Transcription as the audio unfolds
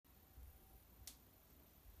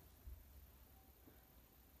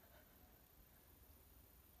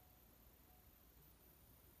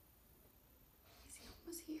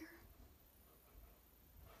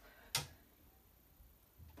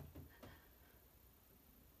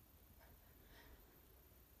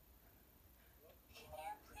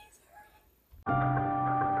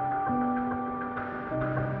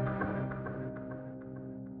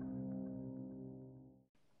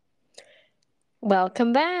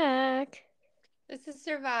Welcome back This is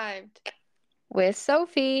Survived. with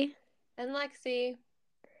Sophie. And Lexi.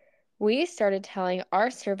 We started telling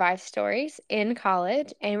our survive stories in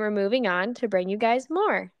college, and we're moving on to bring you guys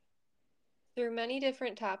more. Through many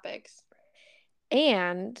different topics.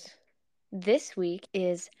 And this week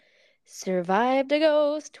is Survived a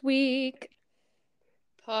Ghost Week.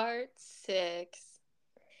 Part 6.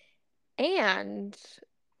 And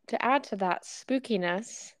to add to that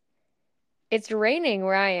spookiness, it's raining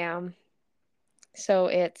where I am. So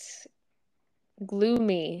it's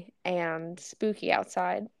gloomy and spooky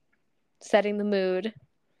outside, setting the mood.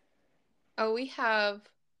 Oh, we have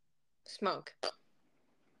smoke.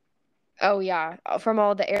 Oh yeah, from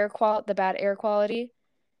all the bad air quality.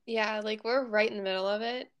 Yeah, we're right in the middle of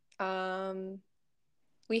it.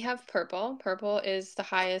 We have purple. Purple is the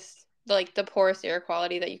highest, the poorest air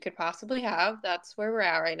quality that you could possibly have. That's where we're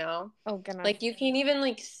at right now. Oh goodness. You can't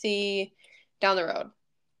even see down the road.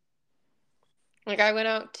 I went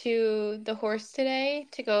out to the horse today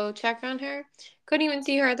to go check on her. Couldn't even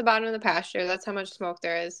see her at the bottom of the pasture. That's how much smoke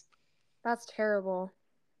there is. That's terrible.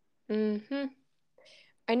 Mm-hmm.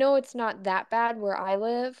 I know it's not that bad where I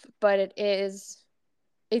live, but it's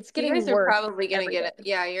You getting guys are worse probably gonna every get day. it.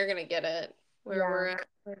 Yeah, you're gonna get it where Yeah. we're at,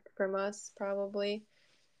 from us, probably.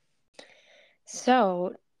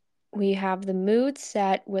 So we have the mood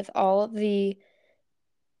set with all of the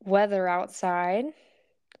weather outside,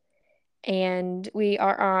 and we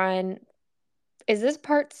are on, is this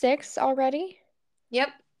part 6 already? Yep.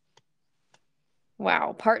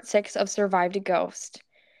 Wow, part 6 of Survived a Ghost.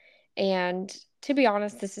 And to be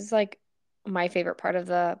honest, this is my favorite part of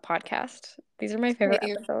the podcast. These are my favorite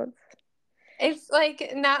Same. episodes. It's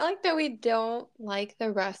not like that we don't like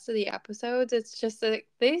the rest of the episodes. It's just that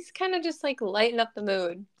these kind of just lighten up the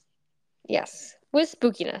mood. Yes, with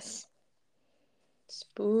spookiness.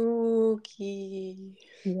 Spooky.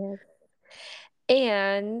 Yes.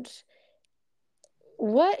 And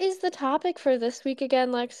what is the topic for this week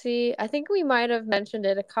again, Lexi? I think we might have mentioned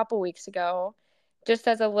it a couple weeks ago, just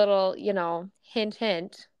as a little, hint,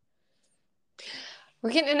 hint.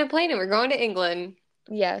 We're getting in a plane and we're going to England.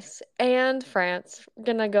 Yes, and France. We're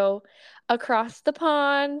gonna go across the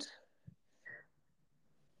pond.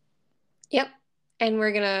 Yep. And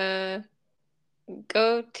we're gonna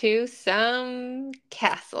go to some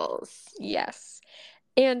castles. Yes.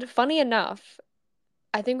 And funny enough,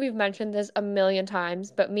 I think we've mentioned this a million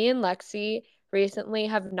times, but me and Lexi recently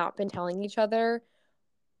have not been telling each other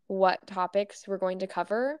what topics we're going to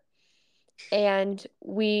cover. And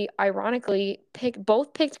we ironically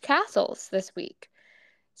both picked castles this week.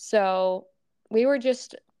 So we were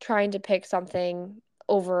just trying to pick something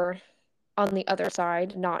over on the other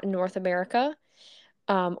side, not in North America,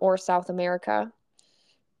 or South America,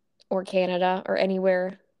 or Canada, or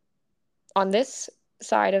anywhere on this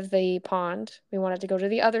side of the pond. We wanted to go to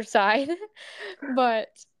the other side, but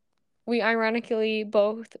we ironically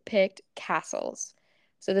both picked castles.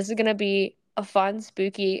 So this is going to be a fun,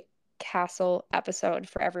 spooky castle episode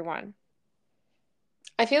for everyone.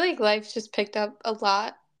 I feel like life's just picked up a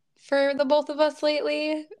lot for the both of us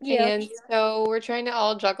lately. Yep. And so we're trying to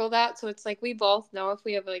all juggle that. So it's we both know if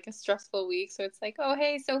we have a stressful week. So it's oh,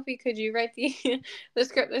 hey, Sophie, could you write the the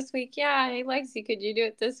script this week? Yeah. Hey, Lexi, could you do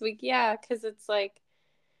it this week? Yeah. Because it's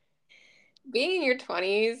being in your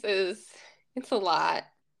 20s it's a lot.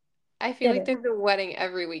 I feel It like is. there's a wedding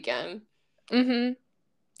every weekend. Mm-hmm.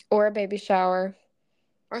 Or a baby shower.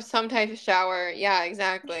 Or some type of shower. Yeah,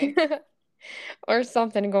 exactly. Or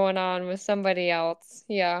something going on with somebody else.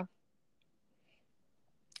 Yeah.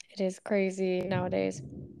 It is crazy nowadays.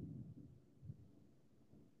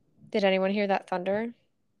 Did anyone hear that thunder?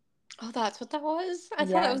 Oh, that's what that was? I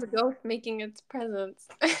thought that Yeah. was a ghost making its presence.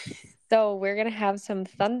 So we're gonna have some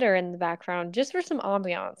thunder in the background just for some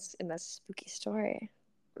ambiance in this spooky story.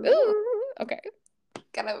 Ooh. Ooh, okay.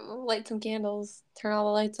 Gotta light some candles, turn all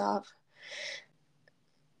the lights off.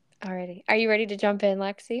 Alrighty. Are you ready to jump in,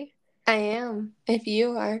 Lexi? I am, if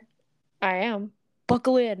you are. I am.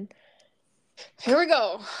 Buckle in. Here we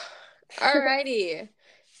go. Alrighty.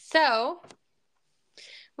 So,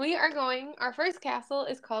 our first castle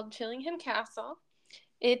is called Chillingham Castle.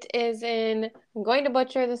 It is I'm going to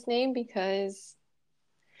butcher this name because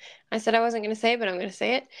I said I wasn't going to say it, but I'm going to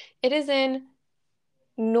say it. It is in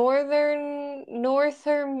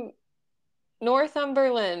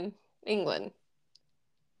Northumberland, England.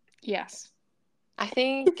 Yes. I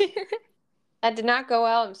think that did not go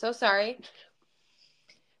well. I'm so sorry.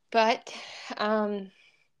 But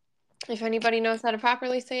if anybody knows how to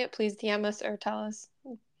properly say it, please DM us or tell us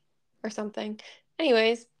or something.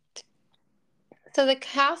 Anyways. So the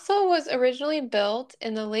castle was originally built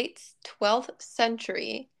in the late 12th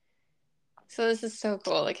century. So this is so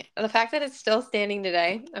cool. Like the fact that it's still standing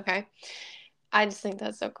today. Okay. I just think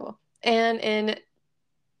that's so cool. And in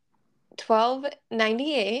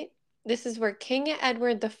 1298, this is where King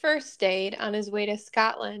Edward the First stayed on his way to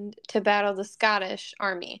Scotland to battle the Scottish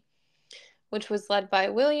army, which was led by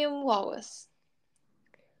William Wallace.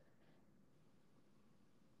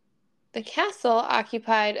 The castle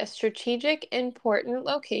occupied a strategic, important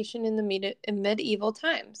location in the medieval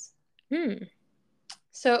times. Hmm.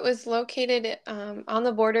 So it was located on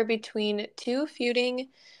the border between two feuding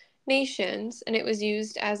nations, and it was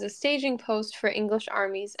used as a staging post for English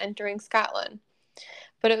armies entering Scotland.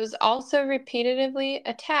 But it was also repeatedly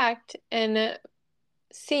attacked and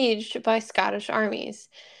sieged by Scottish armies.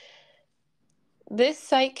 This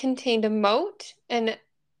site contained a moat and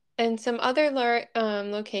some other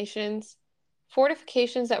locations,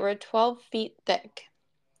 fortifications that were 12 feet thick.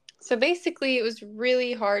 So basically, it was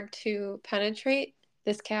really hard to penetrate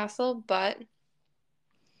this castle, but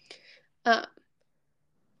uh,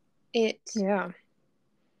 it Yeah.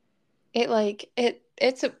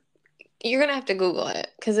 it's a you're gonna have to Google it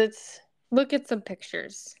because it's Look at some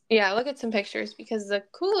pictures. yeah, look at some pictures because the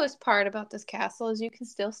coolest part about this castle is you can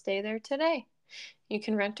still stay there today. You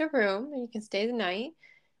can rent a room and you can stay the night,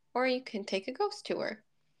 or you can take a ghost tour.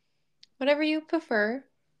 Whatever you prefer.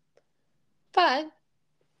 But,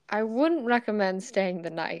 I wouldn't recommend staying the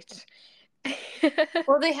night.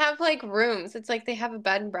 well, they have like rooms. It's like they have a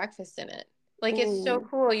bed and breakfast in it. Like it's so Ooh.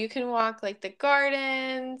 cool. You can walk like the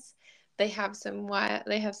gardens. They have some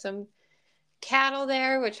cattle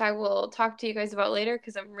there, which I will talk to you guys about later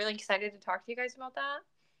because I'm really excited to talk to you guys about that.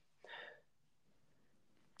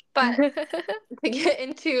 But to get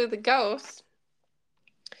into the ghosts,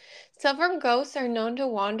 several ghosts are known to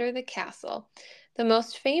wander the castle. The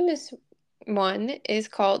most famous one is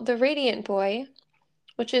called the Radiant Boy,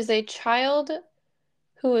 which is a child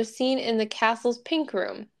who was seen in the castle's pink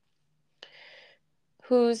room,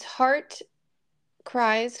 whose heart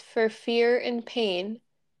cries for fear and pain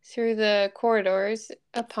through the corridors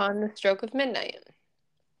upon the stroke of midnight.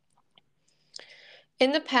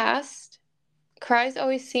 In the past, cries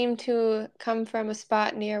always seem to come from a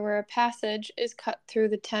spot near where a passage is cut through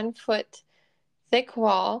the 10-foot thick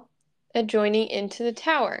wall adjoining into the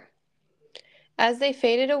tower. As they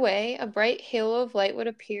faded away, a bright halo of light would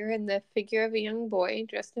appear, and the figure of a young boy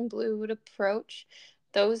dressed in blue would approach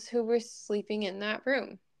those who were sleeping in that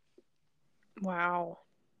room. Wow.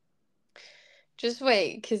 Just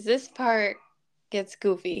wait, because this part gets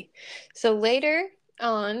goofy. So later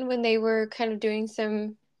on, when they were kind of doing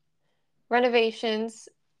some renovations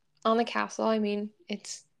on the castle, I mean,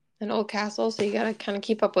 it's an old castle, so you gotta kind of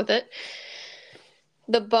keep up with it.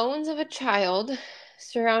 The bones of a child,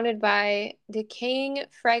 surrounded by decaying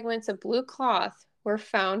fragments of blue cloth, were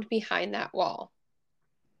found behind that wall.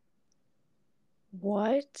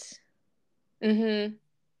 What? Mm-hmm.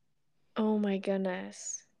 Oh my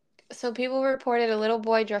goodness. So people reported a little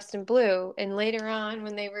boy dressed in blue, and later on,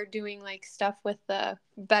 when they were doing like stuff with the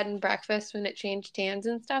bed and breakfast, when it changed hands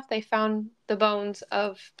and stuff, they found the bones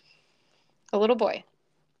of a little boy.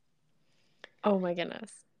 Oh my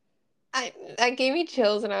goodness. That gave me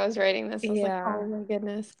chills when I was writing this. I was like, oh Yeah. my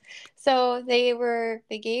goodness. So they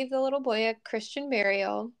gave the little boy a Christian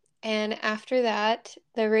burial, and after that,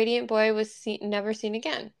 the radiant boy was never seen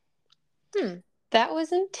again. Hmm. That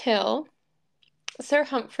was until Sir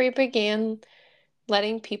Humphrey began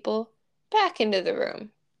letting people back into the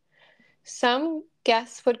room. Some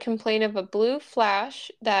guests would complain of a blue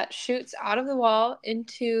flash that shoots out of the wall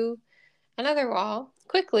into another wall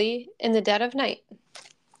quickly in the dead of night.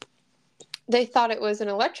 They thought it was an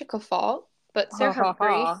electrical fault, but Ha ha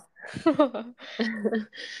ha.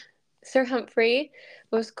 Sir Humphrey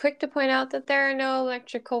was quick to point out that there are no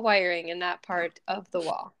electrical wiring in that part of the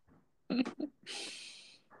wall.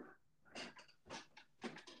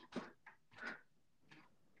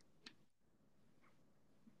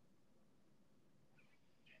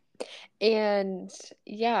 And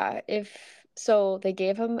yeah, if so, they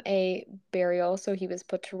gave him a burial, so he was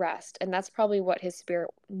put to rest, and that's probably what his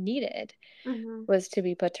spirit needed, Mm-hmm. was to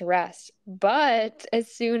be put to rest. But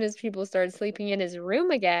as soon as people started sleeping in his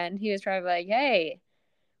room again, he was probably like, "Hey,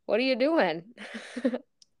 what are you doing?"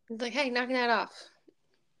 He's like, hey, knocking that off.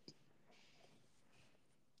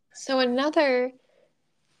 So another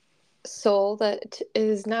soul that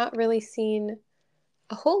is not really seen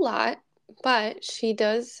a whole lot, but she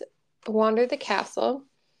does wander the castle,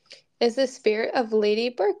 is the spirit of Lady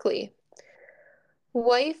Berkeley,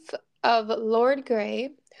 wife of Lord Grey,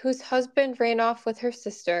 whose husband ran off with her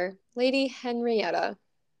sister, Lady Henrietta.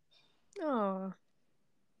 Oh.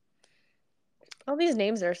 All these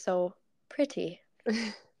names are so pretty.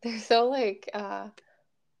 They're so like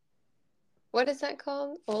what is that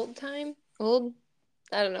called? Old time? Old?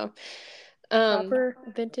 I don't know. Um Proper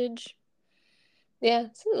vintage. yeah,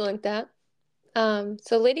 something like that.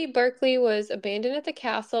 So Lady Berkeley was abandoned at the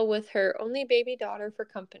castle with her only baby daughter for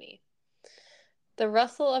company. The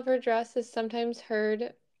rustle of her dress is sometimes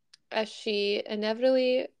heard as she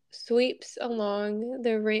inevitably sweeps along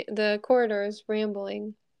the corridors,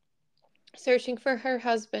 rambling, searching for her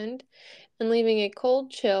husband, and leaving a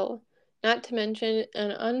cold chill, not to mention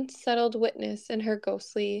an unsettled witness in her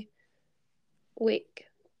ghostly wake.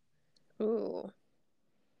 Ooh.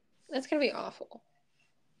 That's gonna be awful.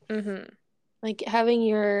 Mm-hmm. Like having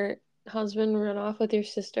your husband run off with your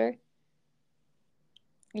sister.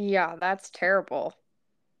 Yeah, that's terrible.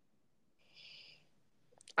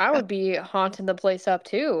 I Uh, would be haunting the place up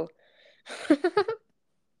too.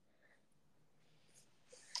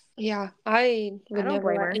 yeah, I I would don't never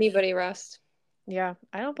blame let her. anybody rest. Yeah,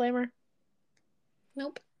 I don't blame her.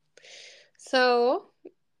 Nope. So,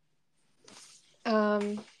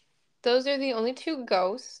 um, those are the only two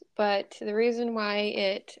ghosts, but the reason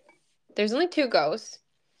why there's only two ghosts.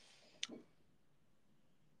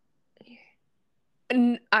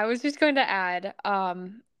 And I was just going to add,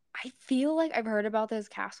 I feel like I've heard about this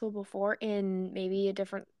castle before in maybe a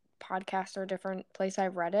different podcast or a different place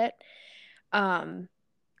I've read it. Um,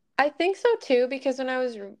 I think so too, because when I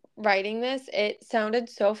was writing this, it sounded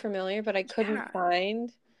so familiar, but I couldn't yeah, find.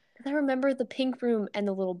 'cause I remember the pink room and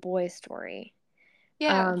the little boy story.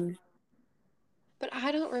 Yeah, Um, but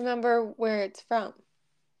I don't remember where it's from.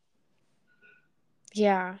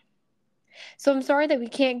 yeah. So I'm sorry that we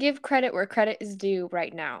can't give credit where credit is due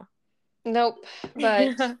right now. Nope,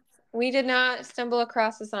 but we did not stumble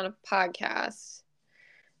across this on a podcast.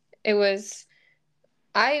 It was,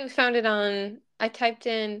 I found it on, I typed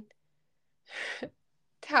in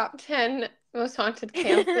top 10 most haunted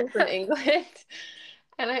castles in England,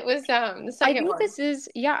 and it was the I second think one. this is,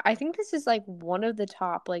 yeah, I think this is like one of the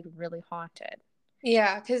top, like really haunted.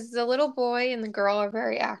 Yeah, because the little boy and the girl are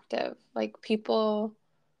very active. Like people,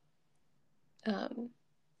 um,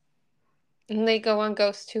 and they go on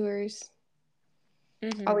ghost tours.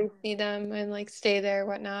 Mm-hmm. Always see them and like stay there,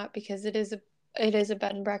 whatnot, because it is a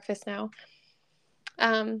bed and breakfast now.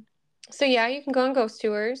 Um, so yeah, you can go on ghost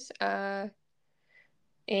tours,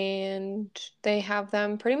 and they have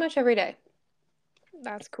them pretty much every day.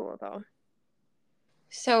 That's cool though.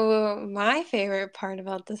 So my favorite part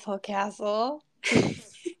about this whole castle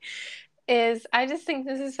is I just think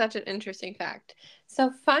this is such an interesting fact.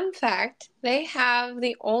 So fun fact, they have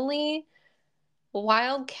the only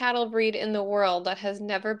wild cattle breed in the world that has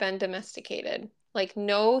never been domesticated. Like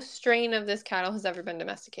no strain of this cattle has ever been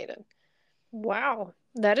domesticated. Wow,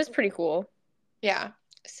 that is pretty cool. Yeah.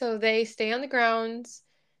 So they stay on the grounds.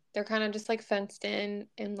 They're kind of just like fenced in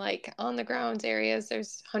like on the grounds areas.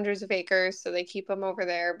 There's hundreds of acres, so they keep them over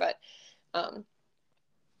there. But um,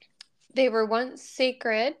 they were once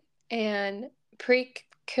sacred, and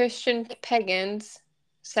pre-Christian pagans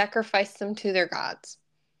sacrificed them to their gods.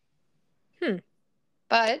 Hmm.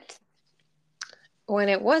 But when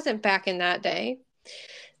it wasn't back in that day,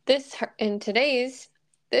 in today's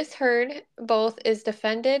this herd both is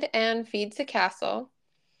defended and feeds the castle.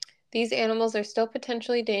 These animals are still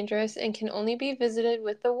potentially dangerous and can only be visited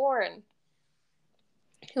with the Warren,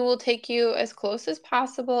 who will take you as close as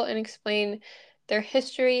possible and explain their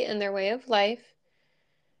history and their way of life.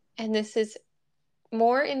 And this is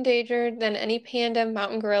more endangered than any panda,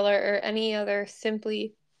 mountain gorilla, or any other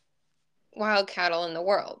simply wild cattle in the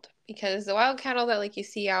world. Because the wild cattle that like you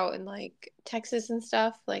see out in like Texas and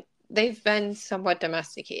stuff, like they've been somewhat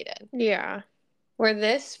domesticated. Yeah. Where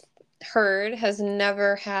this herd has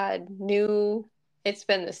never had new, it's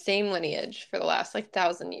been the same lineage for the last like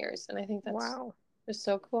 1,000 years. And I think that's Wow. just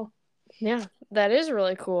so cool. Yeah, that is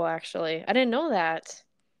really cool actually. I didn't know that.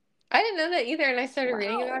 I didn't know that either. And I started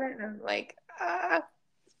reading about Wow. it and I'm like, ah.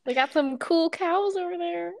 They got some cool cows over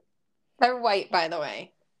there. They're white, by the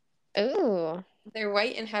way. Ooh, They're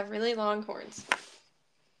white and have really long horns.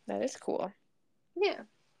 that is cool. Yeah.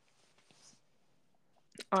 So,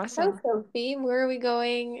 Awesome. Sophie, where are we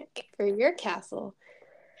going for your castle?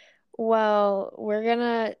 Well, we're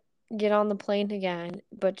gonna get on the plane again,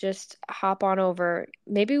 but just hop on over.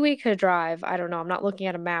 Maybe we could drive. I don't know. I'm not looking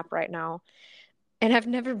at a map right now. And I've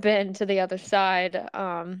never been to the other side.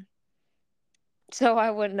 So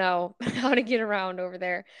I wouldn't know how to get around over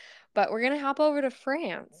there. But we're gonna hop over to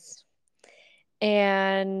France.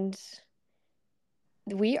 And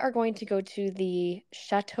we are going to go to the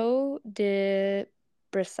Château de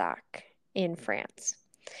Brissac in France.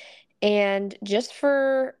 And just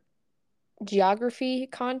for geography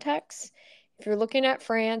context, if you're looking at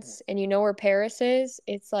France and you know where Paris is,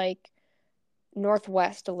 it's like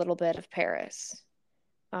northwest a little bit of Paris.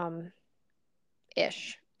 Um,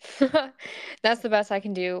 ish. That's the best I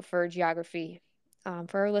can do for geography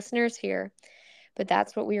for our listeners here. But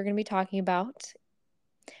that's what we are going to be talking about.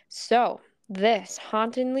 So, this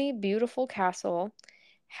hauntingly beautiful castle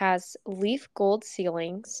has leaf gold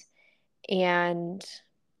ceilings and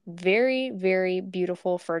very, very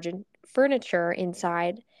beautiful furniture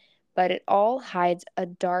inside, but it all hides a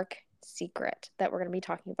dark secret that we're going to be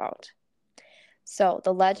talking about. So,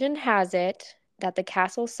 the legend has it that the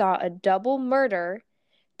castle saw a double murder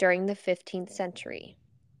during the 15th century.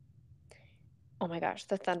 Oh my gosh,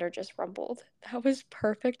 the thunder just rumbled. That was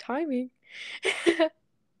perfect timing.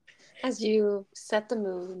 As you set the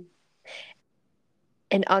mood.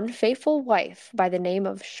 An unfaithful wife by the name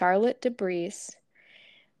of Charlotte Debris,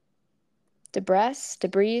 I'm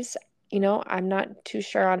not too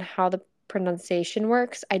sure on how the pronunciation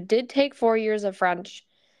works. I did take 4 years of French,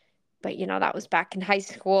 but that was back in high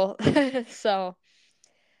school. So,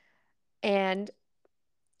 and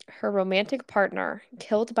her romantic partner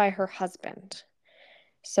killed by her husband.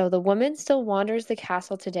 So the woman still wanders the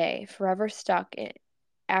castle today, forever stuck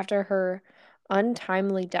after her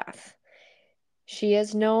untimely death. She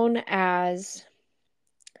is known as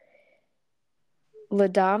La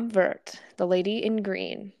Dame Verte, the lady in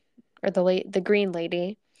green, or the green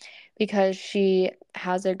lady, because she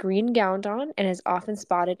has a green gown on and is often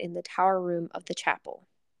spotted in the tower room of the chapel.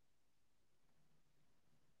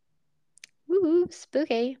 Woo,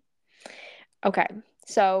 spooky. Okay,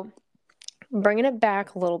 so bringing it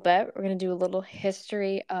back a little bit, we're going to do a little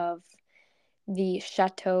history of the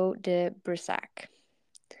Château de Brissac.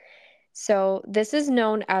 So, this is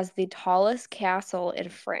known as the tallest castle in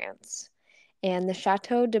France, and the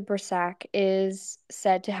Château de Brissac is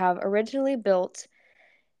said to have originally built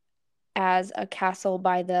as a castle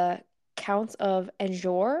by the Counts of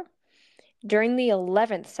Anjou during the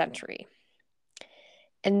 11th century.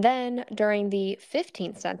 And then during the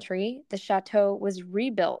 15th century, the chateau was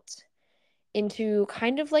rebuilt into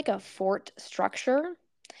kind of like a fort structure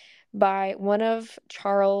by one of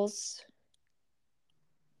Charles,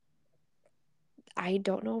 I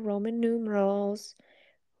don't know Roman numerals.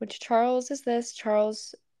 Which Charles is this?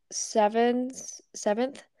 Charles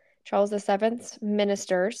seventh? Charles the Seventh's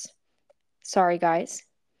ministers. Sorry, guys.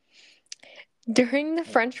 During the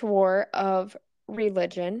French War of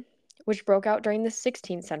Religion, which broke out during the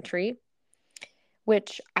 16th century,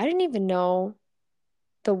 which I didn't even know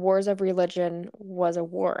the wars of religion was a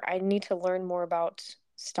war. I need to learn more about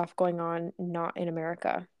stuff going on not in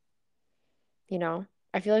America.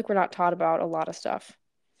 I feel like we're not taught about a lot of stuff.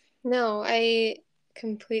 No, I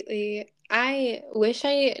wish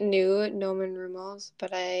I knew Roman numerals,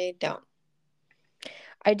 but I don't.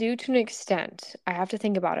 I do to an extent. I have to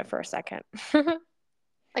think about it for a second.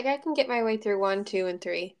 Like, I can get my way through 1, 2, and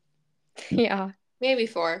 3. Yeah. Maybe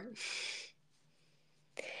 4.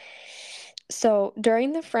 So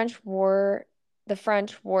during the French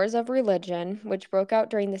Wars of Religion, which broke out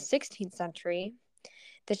during the 16th century,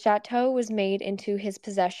 the chateau was made into his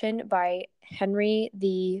possession by Henry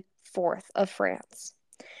the Fourth of France.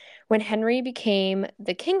 When Henry became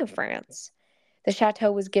the King of France, the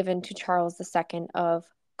chateau was given to Charles II of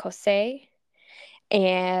Cossé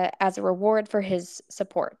and as a reward for his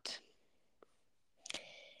support.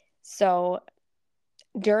 So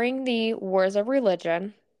during the Wars of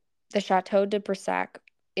Religion, the Château de Brissac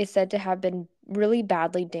is said to have been really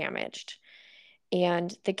badly damaged,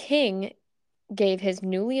 and the king gave his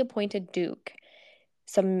newly appointed duke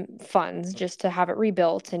some funds just to have it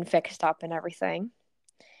rebuilt and fixed up and everything.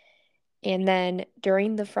 And then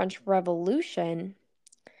during the French Revolution,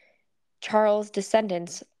 Charles'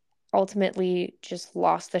 descendants ultimately just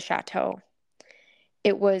lost the chateau.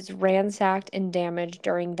 It was ransacked and damaged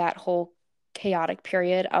during that whole chaotic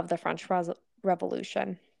period of the French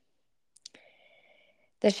Revolution.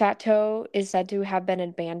 The chateau is said to have been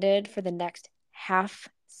abandoned for the next half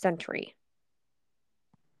century.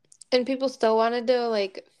 And people still wanted to,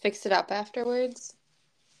 like, fix it up afterwards?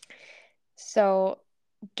 So,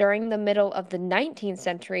 during the middle of the 19th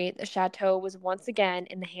century, the chateau was once again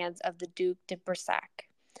in the hands of the Duc de Brissac.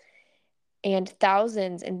 And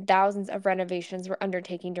thousands of renovations were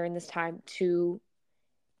undertaken during this time to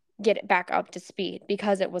get it back up to speed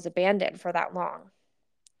because it was abandoned for that long.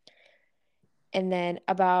 And then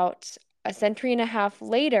about a century and a half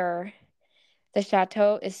later, the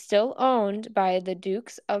chateau is still owned by the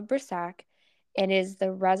Dukes of Brissac and is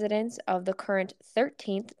the residence of the current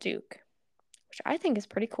 13th Duke, which I think is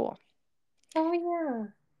pretty cool. Oh, yeah.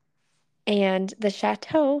 And the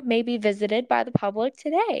chateau may be visited by the public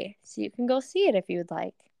today, so you can go see it if you would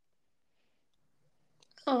like.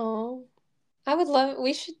 Oh, I would love.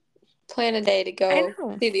 We should plan a day to I go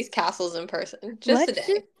know. see these castles in person. Just a Let's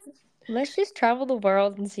day. just let's just travel the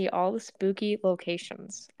world and see all the spooky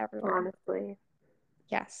locations everywhere. Honestly.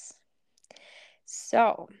 Yes.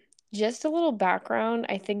 So, just a little background.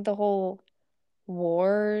 I think the whole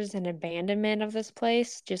wars and abandonment of this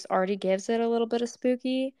place just already gives it a little bit of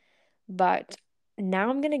spooky. But now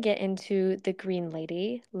I'm going to get into the Green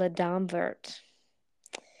Lady, La Dame Verte,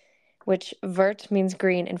 which vert means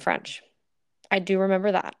green in French. I do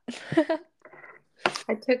remember that.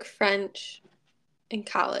 I took French in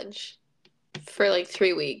college for like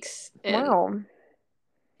 3 weeks, and Wow.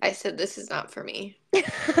 I said, "This is not for me."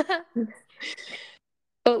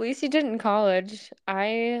 Well, at least you did it in college.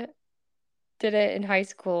 I did it in high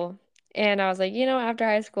school. And I was like, after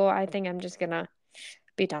high school, I think I'm just gonna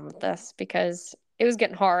be done with this because it was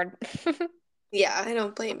getting hard. Yeah, I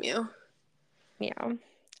don't blame you. Yeah.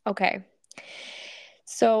 Okay.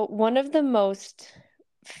 So, one of the most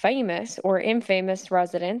famous or infamous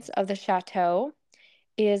residents of the chateau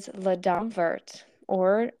is La Dame Verte,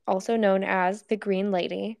 or also known as the Green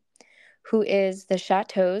Lady, who is the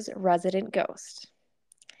chateau's resident ghost.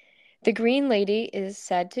 The Green Lady is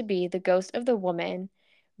said to be the ghost of the woman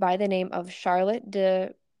by the name of Charlotte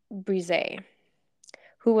de Brissac,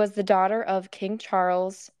 who was the daughter of King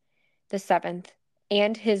Charles VII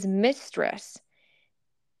and his mistress,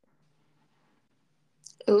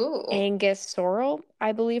 Ooh. Angus Sorrel,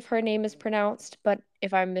 I believe her name is pronounced, but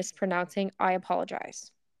if I'm mispronouncing, I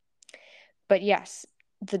apologize. But yes,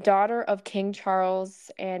 the daughter of King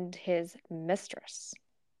Charles and his mistress.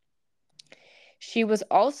 She was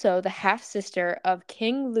also the half sister of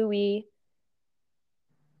King Louis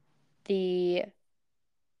the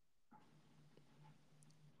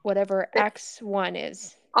whatever X1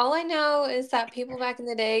 is. All I know is that people back in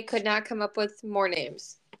the day could not come up with more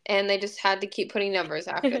names, and they just had to keep putting numbers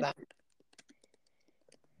after them.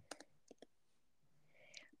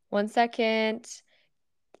 One second.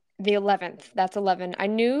 The 11th. That's 11.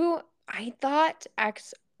 I thought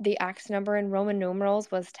the X number in Roman numerals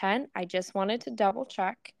was 10. I just wanted to double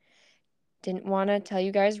check. Didn't want to tell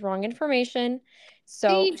you guys wrong information.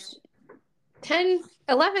 So, See, 10,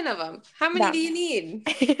 11 of them. How many that. do you need?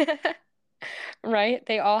 Right?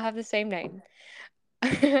 They all have the same name.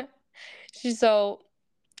 So,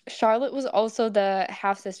 Charlotte was also the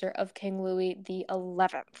half sister of King Louis the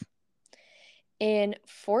 11th. In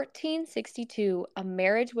 1462, a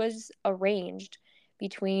marriage was arranged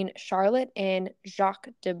between Charlotte and Jacques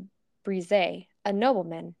de Brissac, a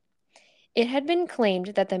nobleman. It had been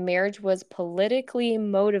claimed that the marriage was politically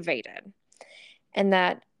motivated and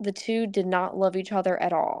that the two did not love each other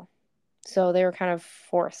at all. So they were kind of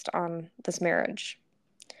forced on this marriage.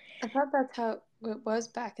 I thought that's how it was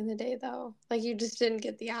back in the day, though. Like, you just didn't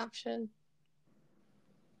get the option.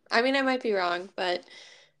 I mean, I might be wrong, but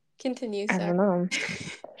continue, I sir. don't know.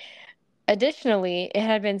 Additionally, it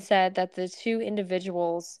had been said that the two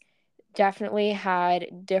individuals definitely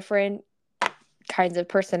had different kinds of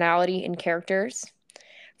personality and characters.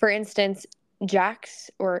 For instance, Jacques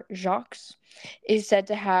is said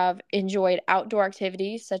to have enjoyed outdoor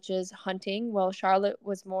activities such as hunting, while Charlotte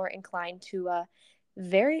was more inclined to a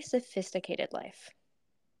very sophisticated life.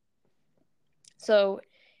 So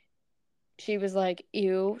she was like,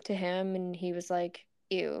 ew to him, and he was like,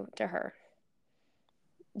 ew to her.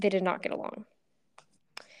 They did not get along.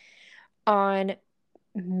 On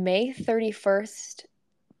May 31st,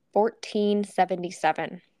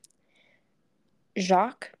 1477,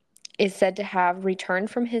 Jacques is said to have returned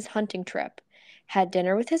from his hunting trip, had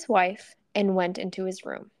dinner with his wife, and went into his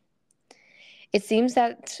room. It seems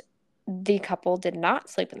that the couple did not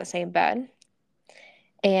sleep in the same bed,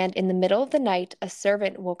 and in the middle of the night, a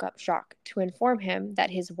servant woke up Jacques to inform him that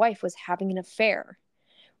his wife was having an affair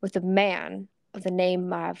with a man of the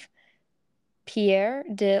name of Pierre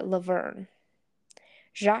de Laverne.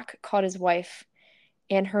 Jacques caught his wife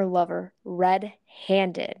and her lover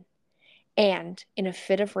red-handed and, in a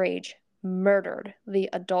fit of rage, murdered the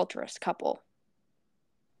adulterous couple.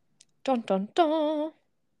 Dun dun dun.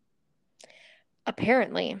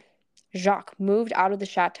 Apparently, Jacques moved out of the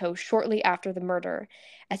chateau shortly after the murder,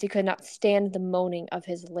 as he could not stand the moaning of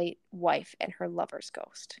his late wife and her lover's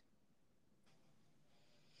ghost.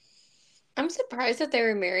 I'm surprised that they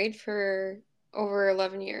were married for over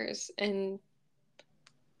 11 years and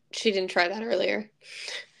she didn't try that earlier.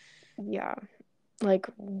 Yeah. Like,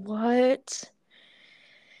 what?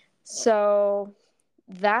 So,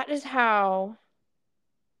 that is how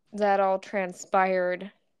that all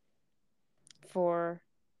transpired for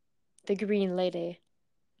the Green Lady.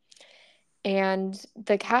 And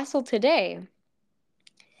the castle today,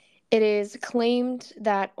 it is claimed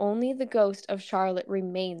that only the ghost of Charlotte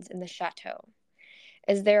remains in the chateau,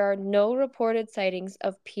 as there are no reported sightings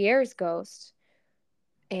of Pierre's ghost,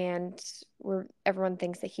 and everyone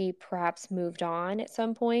thinks that he perhaps moved on at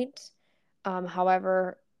some point.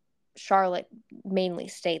 However, Charlotte mainly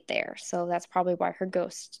stayed there, so that's probably why her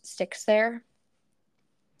ghost sticks there.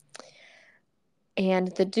 And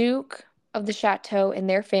the Duke of the Chateau and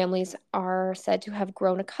their families are said to have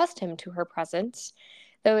grown accustomed to her presence,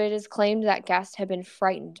 though it is claimed that guests have been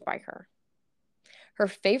frightened by her. Her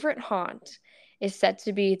favorite haunt is said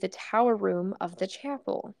to be the tower room of the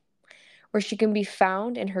chapel, where she can be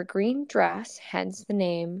found in her green dress, hence the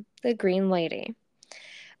name, the Green Lady.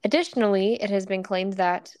 Additionally, it has been claimed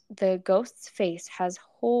that the ghost's face has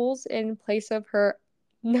holes in place of her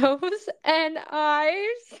nose and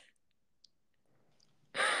eyes.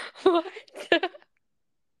 What?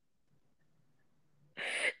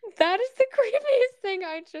 That is the creepiest thing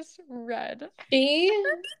I just read.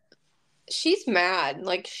 She's mad.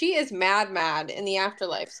 Like, she is mad in the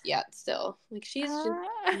afterlife yet still. Like, she's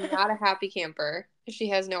just not a happy camper. She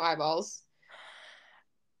has no eyeballs.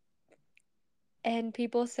 And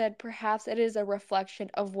people said perhaps it is a reflection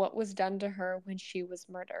of what was done to her when she was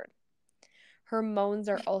murdered. Her moans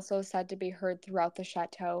are also said to be heard throughout the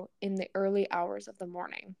chateau in the early hours of the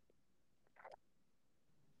morning.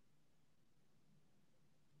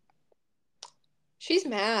 She's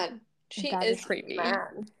mad. She That is is creepy.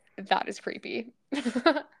 mad. That is creepy.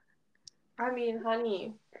 I mean,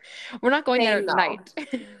 honey. We're not going there Same at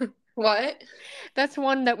though. night. What? That's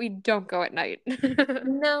one that we don't go at night.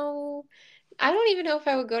 No. I don't even know if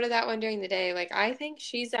I would go to that one during the day. Like, I think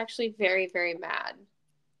she's actually very mad.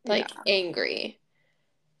 Yeah. Like, angry.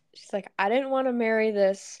 She's like, I didn't want to marry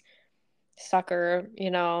this sucker,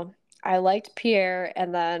 you know. I liked Pierre,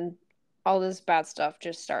 and then all this bad stuff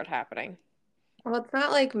just started happening. Well, it's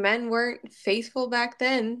not like men weren't faithful back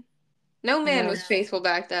then. No man No. was faithful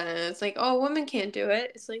back then. And it's like, oh, a woman can't do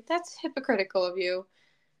it. It's like, that's hypocritical of you.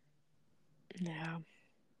 Yeah.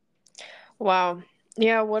 Wow.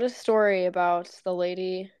 Yeah, what a story about the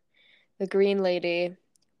lady, the Green Lady,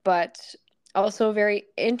 but also very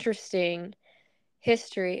interesting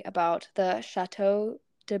history about the Château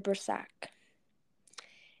de Brissac.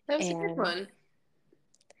 That was a good And one.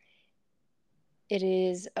 it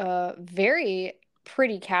is a very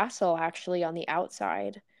pretty castle, actually, on the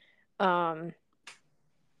outside. Um,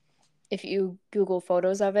 if you Google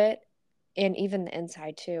photos of it, and even the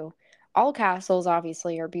inside too. All castles,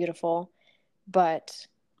 obviously, are beautiful, but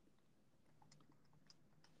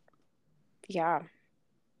yeah,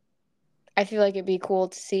 I feel like it'd be cool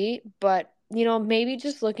to see. But, you know, maybe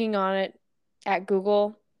just looking on it at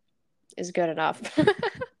Google is good enough.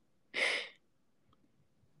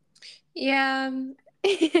 Yeah,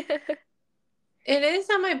 it is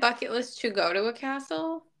on my bucket list to go to a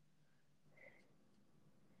castle,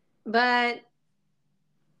 but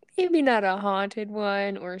Maybe not a haunted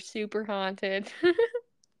one or super haunted.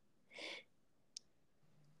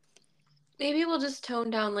 maybe we'll just tone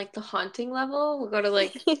down like the haunting level. We'll go to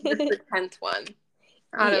like just the 10th one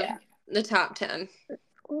out of Yeah, the top 10.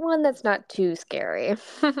 one that's not too scary.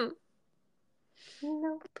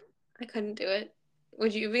 Nope. I couldn't do it.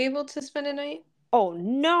 Would you be able to spend a night? Oh,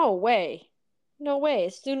 no way. No way.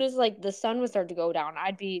 As soon as like the sun would start to go down,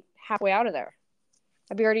 I'd be halfway out of there.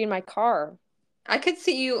 I'd be already in my car. I could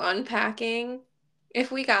see you unpacking.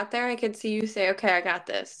 If we got there, I could see you say, okay, I got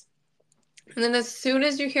this. And then as soon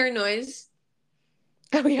as you hear a noise,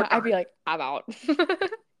 Oh we're yeah, I'd be gone. like, I'm out.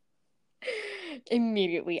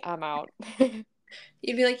 Immediately, I'm out.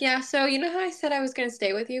 You'd be like, yeah, so you know how I said I was going to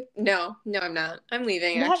stay with you? No, no, I'm not. I'm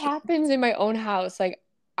leaving, That actually. happens in my own house. Like,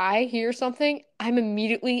 I hear something, I'm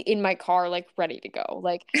immediately in my car, like, ready to go.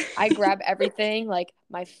 Like, I grab everything, like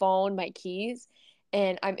my phone, my keys,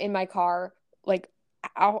 and I'm in my car, like,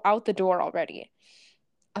 out the door already.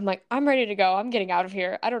 I'm like, I'm ready to go. I'm getting out of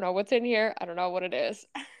here. I don't know what's in here. I don't know what it is.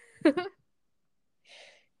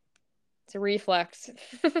 It's a reflex.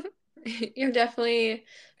 You're definitely,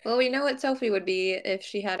 well, we know what Sophie would be if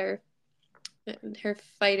she had her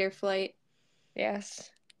fight or flight. Yes.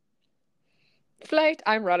 Flight,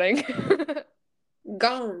 I'm running.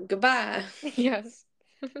 Gone, goodbye. Yes.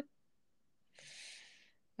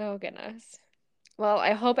 Oh, goodness. Well,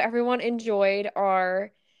 I hope everyone enjoyed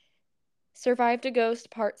our Survived a Ghost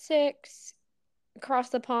Part 6, Across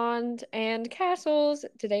the Pond, and Castles.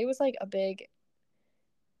 Today was like a big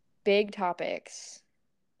topics.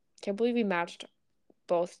 Can't believe we matched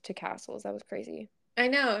both to castles. That was crazy. I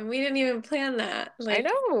know, and we didn't even plan that. I Like,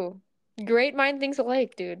 know. Great mind thinks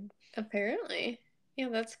alike, dude. Apparently. Yeah,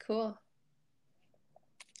 that's cool.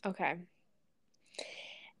 Okay.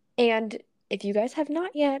 And if you guys have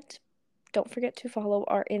not yet, don't forget to follow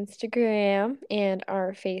our Instagram and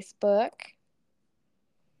our Facebook.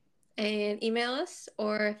 And email us,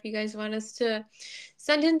 or if you guys want us to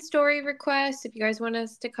send in story requests, if you guys want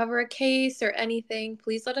us to cover a case or anything,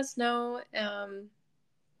 please let us know.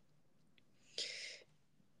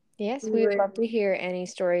 Yes, We we would would, love to hear any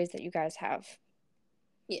stories that you guys have.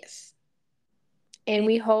 yes. And And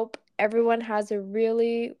we hope everyone has a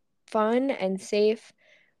really fun and safe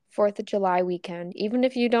 4th of July weekend. Even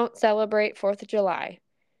if you don't celebrate 4th of July,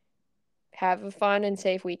 have a fun and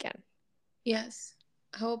safe weekend. yes,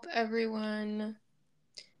 I hope everyone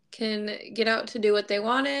can get out to do what they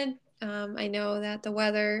wanted. I know that the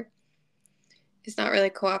weather is not really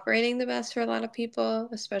cooperating the best for a lot of people,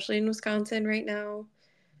 especially in Wisconsin right now.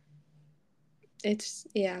 It's,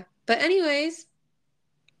 yeah. But, anyways,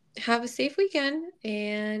 have a safe weekend,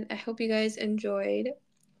 and I hope you guys enjoyed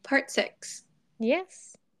part 6.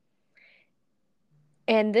 Yes.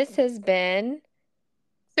 And this has been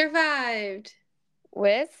Survived!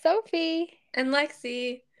 with Sophie. And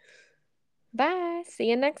Lexi. Bye. See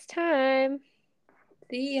you next time.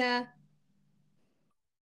 See ya.